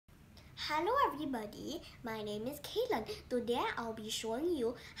Hello everybody, my name is Kaylen. Today I'll be showing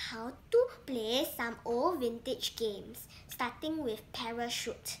you how to play some old vintage games, starting with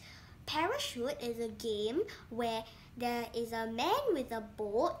Parachute. Parachute is a game where there is a man with a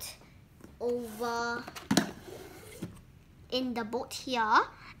boat over in the boat here,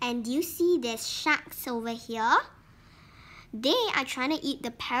 and you see there's sharks over here. They are trying to eat the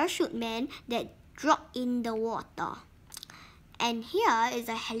parachute man that dropped in the water. And here is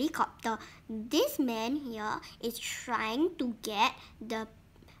a helicopter. This man here is trying to get the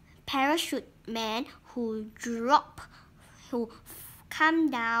parachute man who come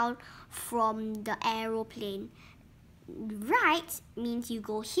down from the aeroplane. Right means you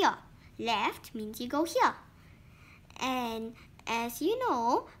go here. Left means you go here. And as you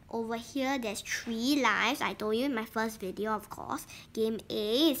know, over here there's 3 lives. I told you in my first video, of course. Game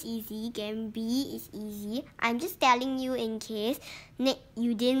A is easy, game B is easy. I'm just telling you in case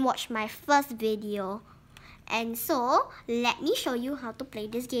you didn't watch my first video. And so, let me show you how to play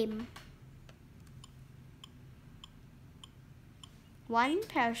this game. One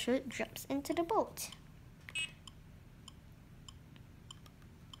parachute drops into the boat.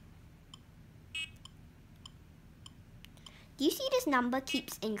 Do you see this number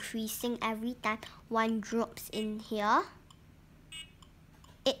keeps increasing every time one drops in here?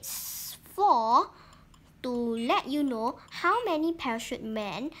 It's 4 to let you know how many parachute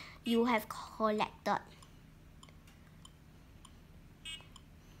men you have collected.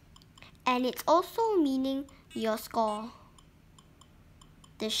 And it's also meaning your score.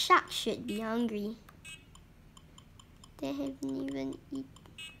 The shark should be hungry. They haven't even eaten.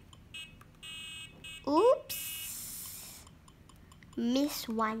 Oops! Miss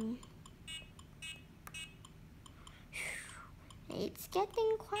one. It's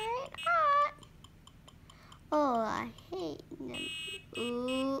getting quite hot. Oh, I hate them.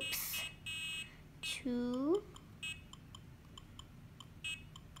 Oops. 2.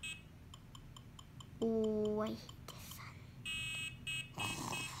 Oh, I hate the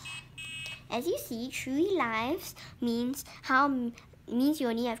sun. As you see, 3 lives means you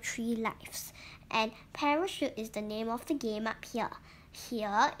only have 3 lives. And Parachute is the name of the game up here.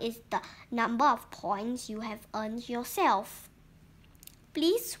 Here is the number of points you have earned yourself.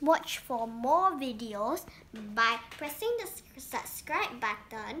 Please watch for more videos by pressing the subscribe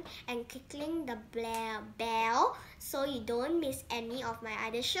button and clicking the bell so you don't miss any of my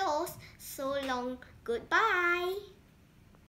other shows. So long, goodbye.